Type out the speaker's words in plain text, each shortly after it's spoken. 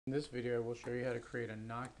In this video, we'll show you how to create a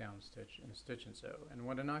knockdown stitch in Stitch and Sew. And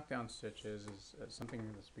what a knockdown stitch is something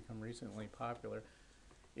that's become recently popular,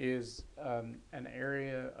 is an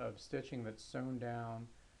area of stitching that's sewn down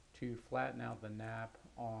to flatten out the nap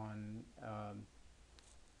on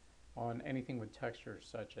anything with texture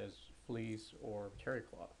such as fleece or terry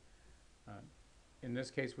cloth. In this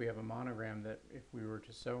case, we have a monogram that if we were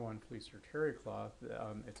to sew on fleece or terry cloth,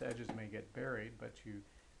 its edges may get buried, but to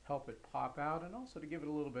help it pop out and also to give it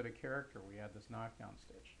a little bit of character, we have this knockdown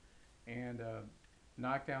stitch. And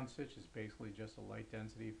knockdown stitch is basically just a light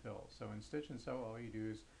density fill. So in Stitch and Sew, all you do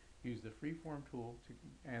is use the freeform tool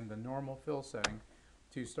and the normal fill setting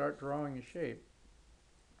to start drawing a shape,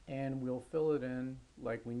 and we'll fill it in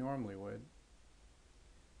like we normally would.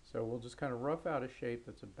 So we'll just kind of rough out a shape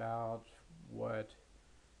that's about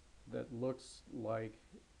that looks like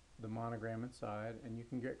the monogram inside, and you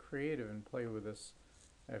can get creative and play with this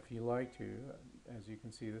if you like to. As you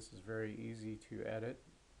can see, this is very easy to edit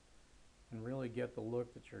and really get the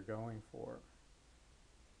look that you're going for.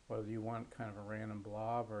 Whether you want kind of a random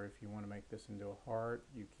blob, or if you want to make this into a heart,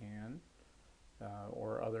 you can,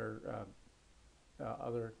 or other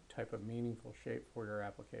type of meaningful shape for your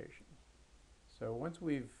application. So once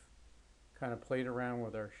we've kind of played around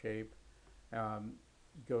with our shape,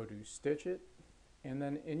 go to Stitch It, and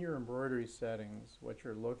then in your embroidery settings, what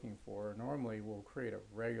you're looking for, normally we'll create a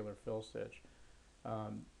regular fill stitch.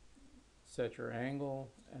 Set your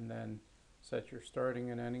angle and then set your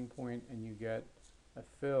starting and ending point, and you get a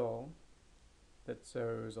fill that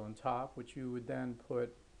sews on top, which you would then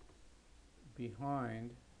put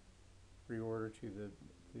behind reorder to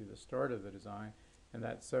the start of the design, and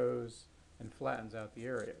that sews and flattens out the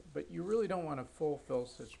area. But you really don't want a full fill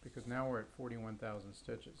stitch, because now we're at 41,000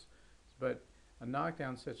 stitches. But a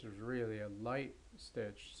knockdown stitch is really a light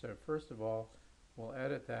stitch. So first of all, we'll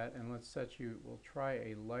edit that, and we'll try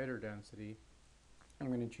a lighter density. I'm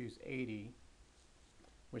going to choose 80,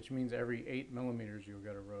 which means every 8 millimeters you'll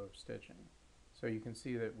get a row of stitching. So you can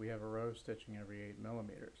see that we have a row of stitching every 8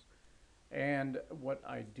 millimeters. And what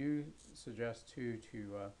I do suggest too,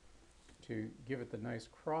 to give it the nice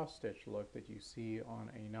cross stitch look that you see on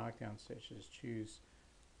a knockdown stitch, is choose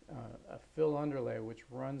a fill underlay which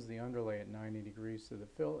runs the underlay at 90 degrees to the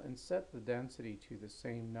fill, and set the density to the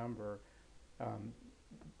same number.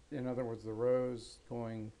 In other words, the rows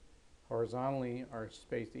going horizontally are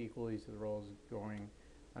spaced equally to the rows going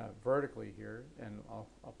vertically here, and I'll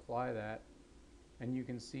apply that, and you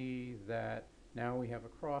can see that now we have a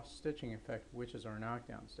cross stitching effect, which is our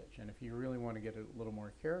knockdown stitch. And if you really want to get a little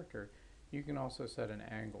more character, you can also set an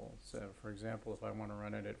angle. So for example, if I want to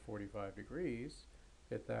run it at 45 degrees,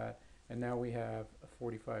 hit that, and now we have a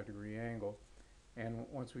 45-degree angle. And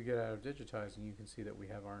once we get out of digitizing, you can see that we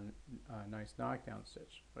have our nice knockdown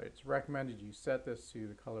stitch. But it's recommended you set this to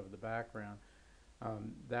the color of the background.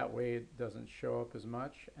 That way it doesn't show up as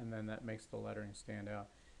much, and then that makes the lettering stand out.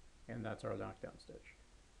 And that's our knockdown stitch.